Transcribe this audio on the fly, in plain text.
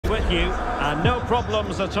you, and no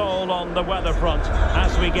problems at all on the weather front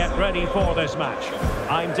as we get ready for this match.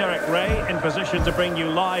 I'm Derek Ray, in position to bring you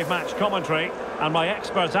live match commentary, and my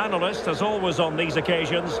expert analyst, as always on these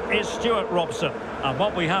occasions, is Stuart Robson. And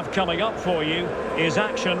what we have coming up for you is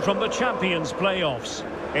action from the Champions playoffs.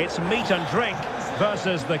 It's meat and drink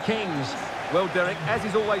versus the Kings. Well, Derek, as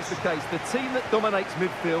is always the case, the team that dominates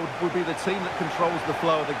midfield will be the team that controls the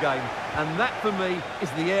flow of the game. And that, for me, is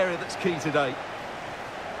the area that's key today.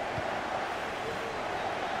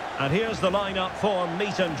 And here's the lineup for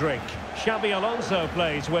meat and drink. Xabi Alonso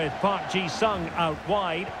plays with Park Ji-sung out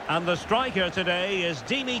wide. And the striker today is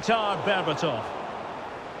Dimitar Berbatov.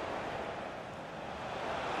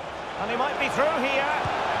 And he might be through here.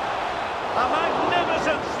 A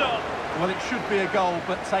magnificent stop. Well, it should be a goal,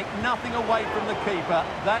 but take nothing away from the keeper.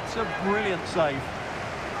 That's a brilliant save.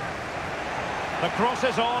 The cross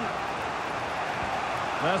is on.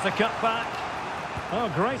 There's the cut back.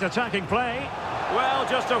 Oh, great attacking play. Well,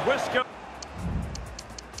 just a whisker.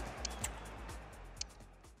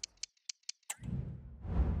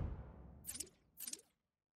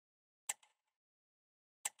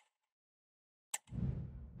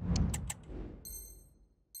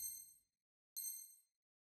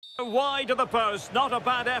 Wide of the post, not a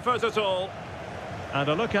bad effort at all. And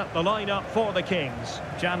a look at the lineup for the Kings.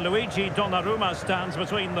 Gianluigi Donnarumma stands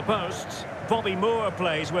between the posts. Bobby Moore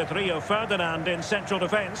plays with Rio Ferdinand in central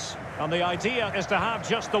defence. And the idea is to have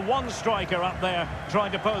just the one striker up there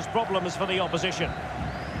trying to pose problems for the opposition.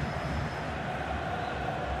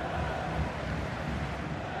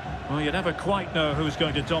 Well, you never quite know who's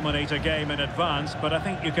going to dominate a game in advance, but I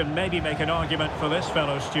think you can maybe make an argument for this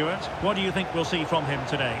fellow, Stuart. What do you think we'll see from him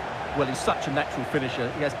today? Well, he's such a natural finisher.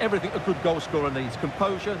 He has everything a good goal scorer needs.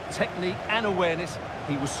 Composure, technique and awareness.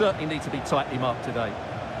 He will certainly need to be tightly marked today.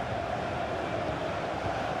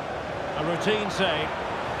 A routine save.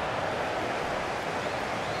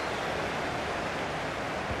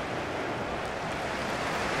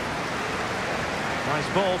 Nice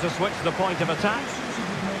ball to switch the point of attack.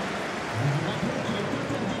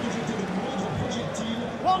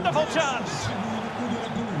 Wonderful chance!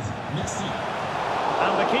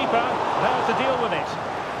 And the keeper, there to deal with it.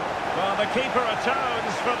 Well, the keeper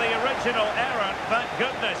atones for the original error. Thank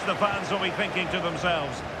goodness the fans will be thinking to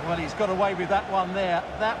themselves. Well, he's got away with that one there.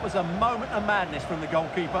 That was a moment of madness from the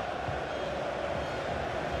goalkeeper.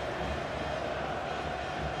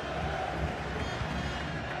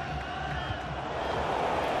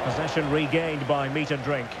 Possession regained by meat and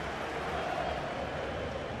drink.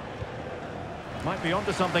 Might be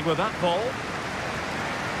onto something with that ball.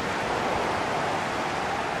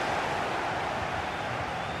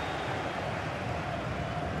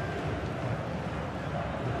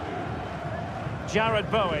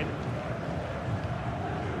 Jared Bowen.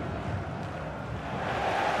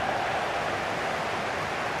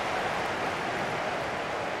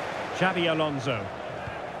 Xabi Alonso.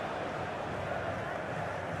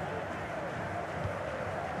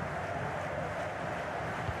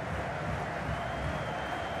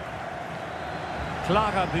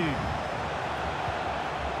 Clara Bu.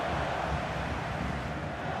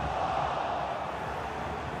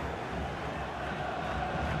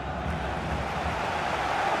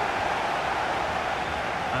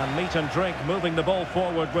 And meat and drink moving the ball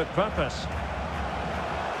forward with purpose.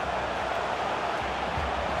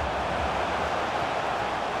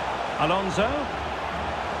 Alonso.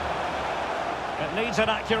 It needs an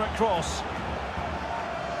accurate cross.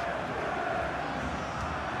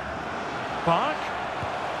 Park.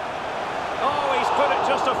 Oh, he's put it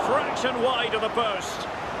just a fraction wide of the post.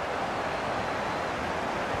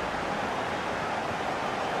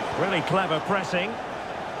 Really clever pressing.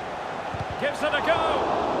 Gives it a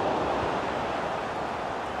go.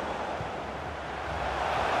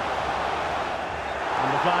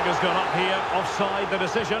 And the flag has gone up here, offside the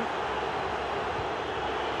decision.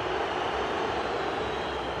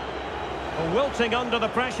 Wilting under the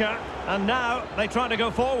pressure, and now they try to go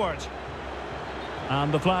forward.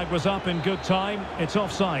 And the flag was up in good time. It's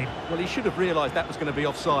offside. Well, he should have realised that was going to be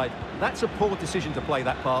offside. That's a poor decision to play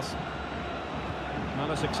that pass. Not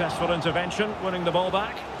a successful intervention, winning the ball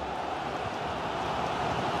back.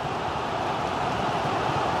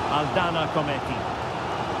 Aldana Cometi.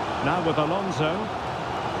 Now with Alonso.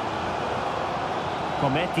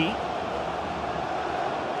 Cometi.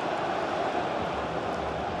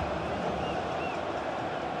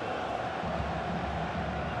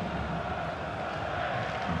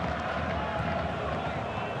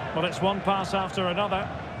 Well, it's one pass after another.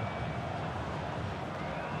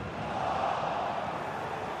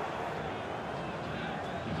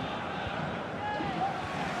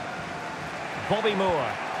 Bobby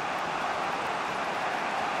Moore.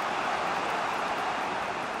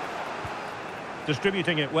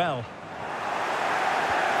 distributing it well.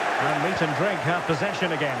 And meat and drink have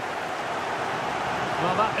possession again.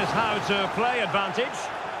 Well, that is how to play advantage.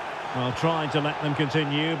 Well, trying to let them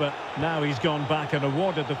continue, but now he's gone back and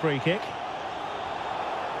awarded the free kick.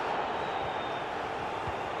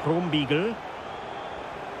 Krumbiegel.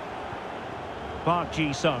 Park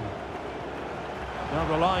Ji-sung. Well,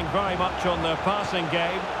 relying very much on their passing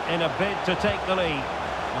game in a bid to take the lead.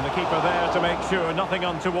 And the keeper there to make sure nothing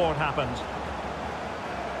untoward happened.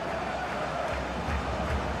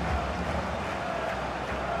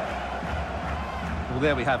 Well,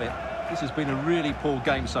 there we have it. This has been a really poor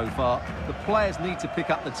game so far. The players need to pick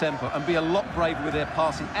up the tempo and be a lot braver with their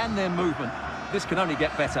passing and their movement. This can only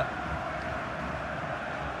get better.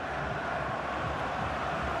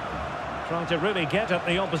 Trying to really get at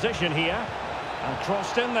the opposition here. And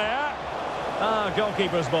crossed in there. Ah,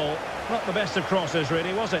 goalkeeper's ball. Not the best of crosses,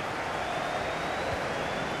 really, was it?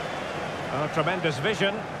 Oh, tremendous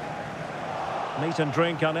vision. Meat and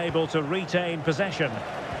drink unable to retain possession.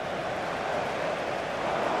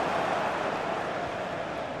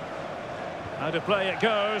 How to play it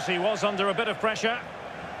goes. He was under a bit of pressure.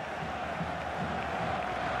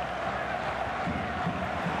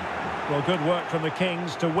 Well, good work from the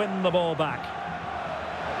Kings to win the ball back.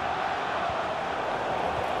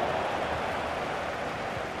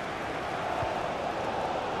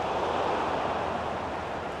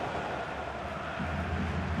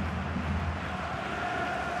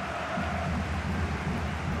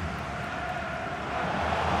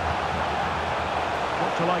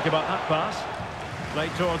 What to like about that pass?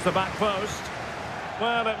 Played towards the back post.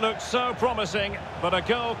 Well, it looked so promising, but a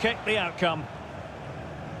goal kicked the outcome.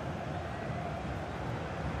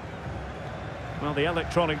 Well, the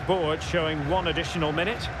electronic board showing 1 additional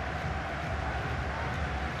minute.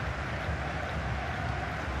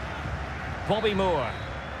 Bobby Moore.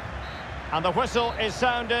 And the whistle is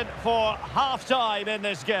sounded for half-time in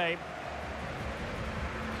this game.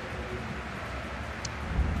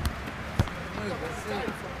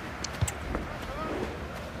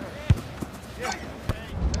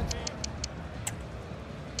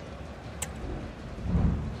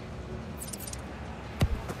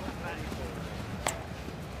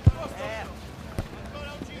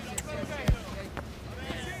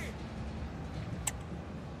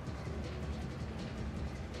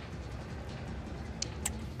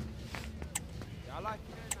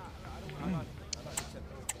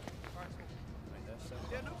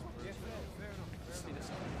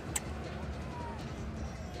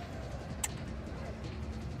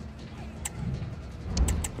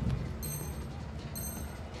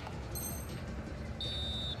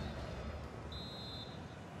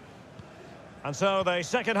 And so the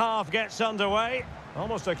second half gets underway.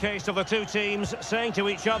 Almost a case of the two teams saying to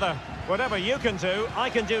each other, whatever you can do, I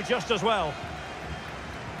can do just as well.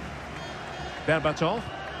 Berbatov.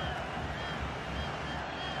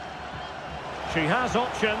 She has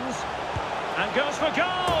options. And goes for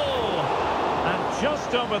goal! And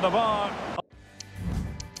just over the bar.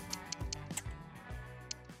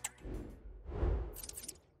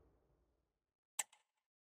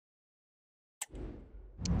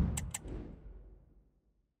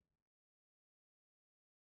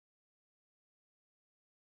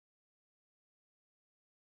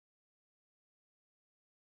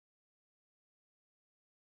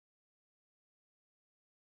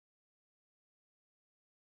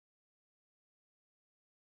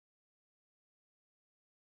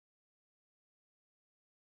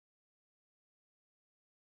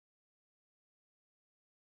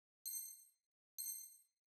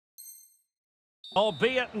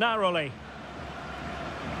 Albeit narrowly.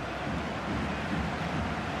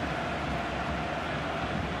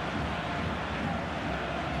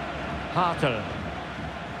 Hartel.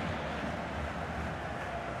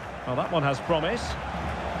 Well, that one has promise.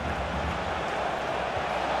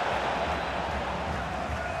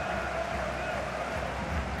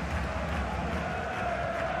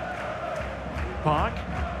 Park.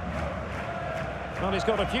 Well, he's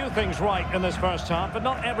got a few things right in this first half, but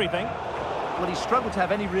not everything. Well, he's struggled to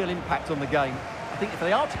have any real impact on the game. I think if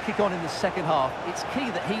they are to kick on in the second half, it's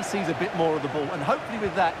key that he sees a bit more of the ball, and hopefully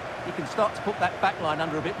with that, he can start to put that back line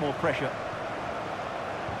under a bit more pressure.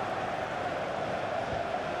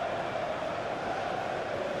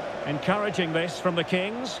 Encouraging this from the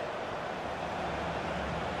Kings.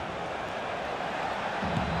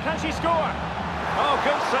 Can she score? Oh,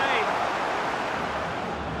 good save.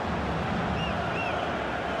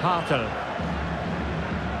 Hartel.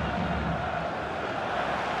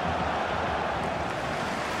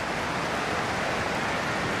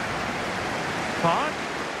 Park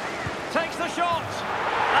takes the shot,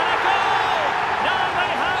 and a goal!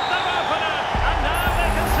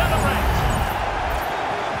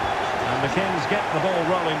 Kings get the ball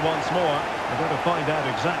rolling once more. They're going to find out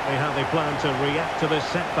exactly how they plan to react to this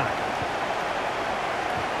setback.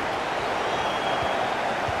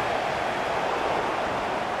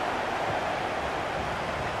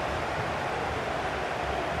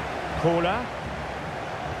 Kohler.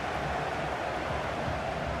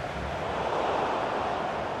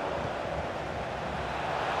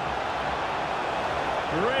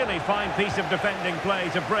 Really fine piece of defending play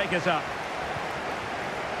to break it up.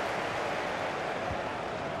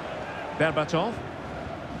 Berbatov.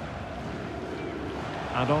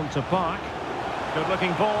 And on to Park. Good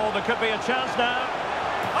looking ball, there could be a chance now.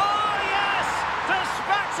 Oh yes!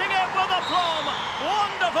 Dispatching it with aplomb!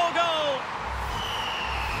 Wonderful goal!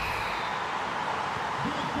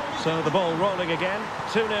 So the ball rolling again,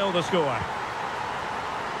 2-0 the score.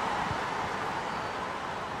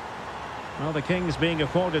 Well, the Kings being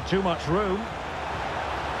afforded too much room.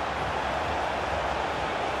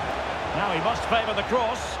 Now he must favour the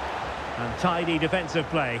cross. And tidy defensive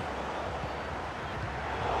play.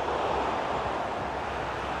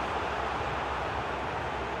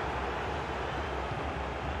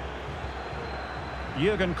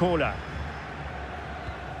 Jürgen Kohler.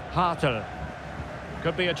 Hartel.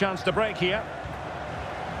 Could be a chance to break here.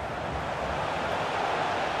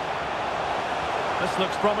 This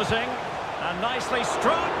looks promising. And nicely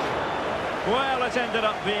struck. Well, it ended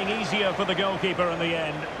up being easier for the goalkeeper in the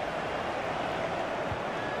end.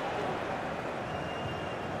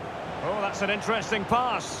 Oh, that's an interesting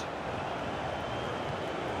pass.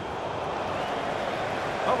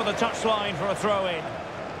 Over the touchline for a throw-in.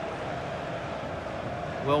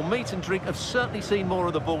 Well, meat and drink have certainly seen more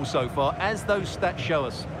of the ball so far, as those stats show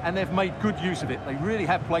us. And they've made good use of it. They really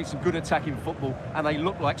have played some good attacking football, and they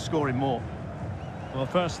look like scoring more. Well,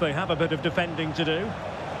 first they have a bit of defending to do.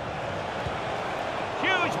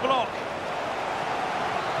 Huge block.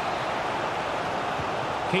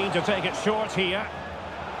 Keen to take it short here.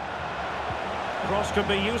 Cross could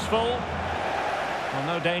be useful. Well,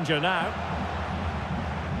 no danger now.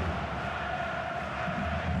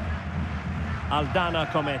 Aldana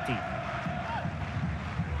Cometi.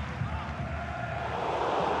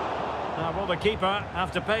 Now, will the keeper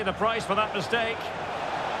have to pay the price for that mistake?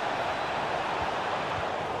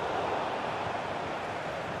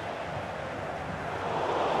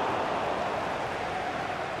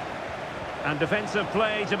 And defensive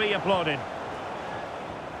play to be applauded.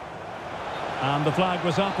 And the flag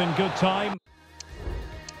was up in good time.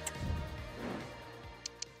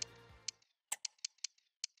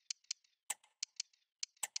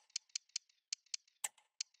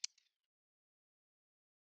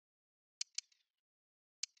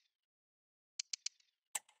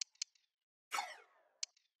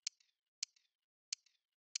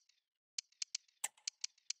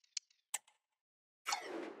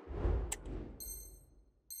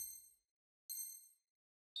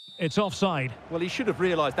 It's offside. Well, he should have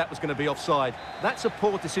realised that was going to be offside. That's a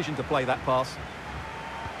poor decision to play that pass.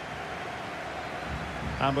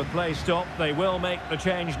 And with play stopped, they will make the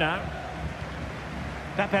change now.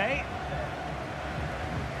 Pepe.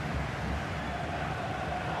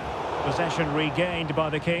 Possession regained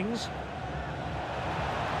by the Kings.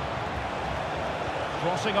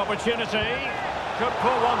 Crossing opportunity. Could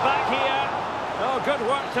pull one back here. Oh, good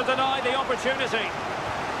work to deny the opportunity.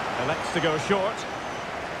 Elects to go short.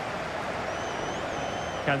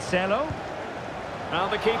 Cancelo. Now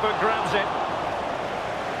the keeper grabs it.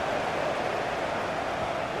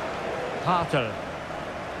 Hartel.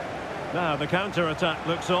 Now the counter-attack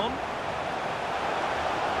looks on.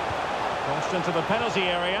 Crossed into the penalty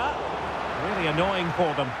area. Really annoying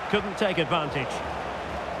for them. Couldn't take advantage.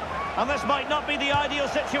 And this might not be the ideal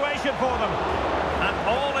situation for them. And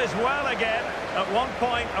all is well again. At one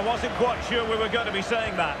point, I wasn't quite sure we were going to be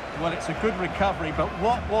saying that. Well, it's a good recovery, but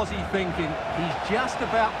what was he thinking? He's just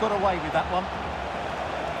about got away with that one.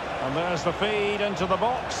 And there's the feed into the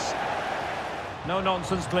box.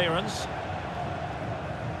 No-nonsense clearance.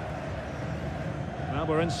 Now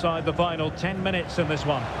we're inside the final 10 minutes in this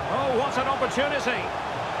one. Oh, what an opportunity!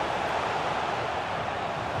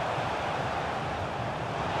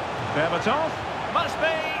 Berbatov, must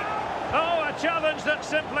be! Oh, a challenge that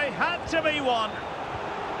simply had to be won.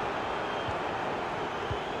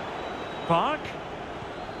 Park.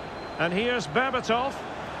 And here's Berbatov.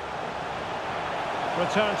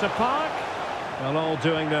 Return to Park. Well, all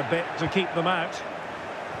doing their bit to keep them out.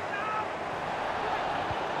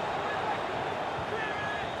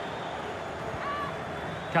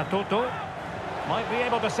 Katoto might be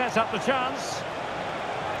able to set up the chance.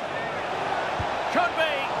 Could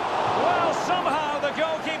be. Well, somehow the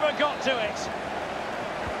goalkeeper got to it.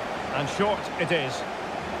 And short it is.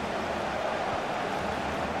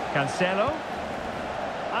 Cancelo.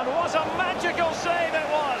 And what a magical save it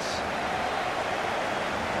was!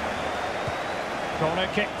 Corner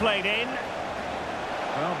kick played in.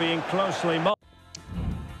 Well, being closely monitored.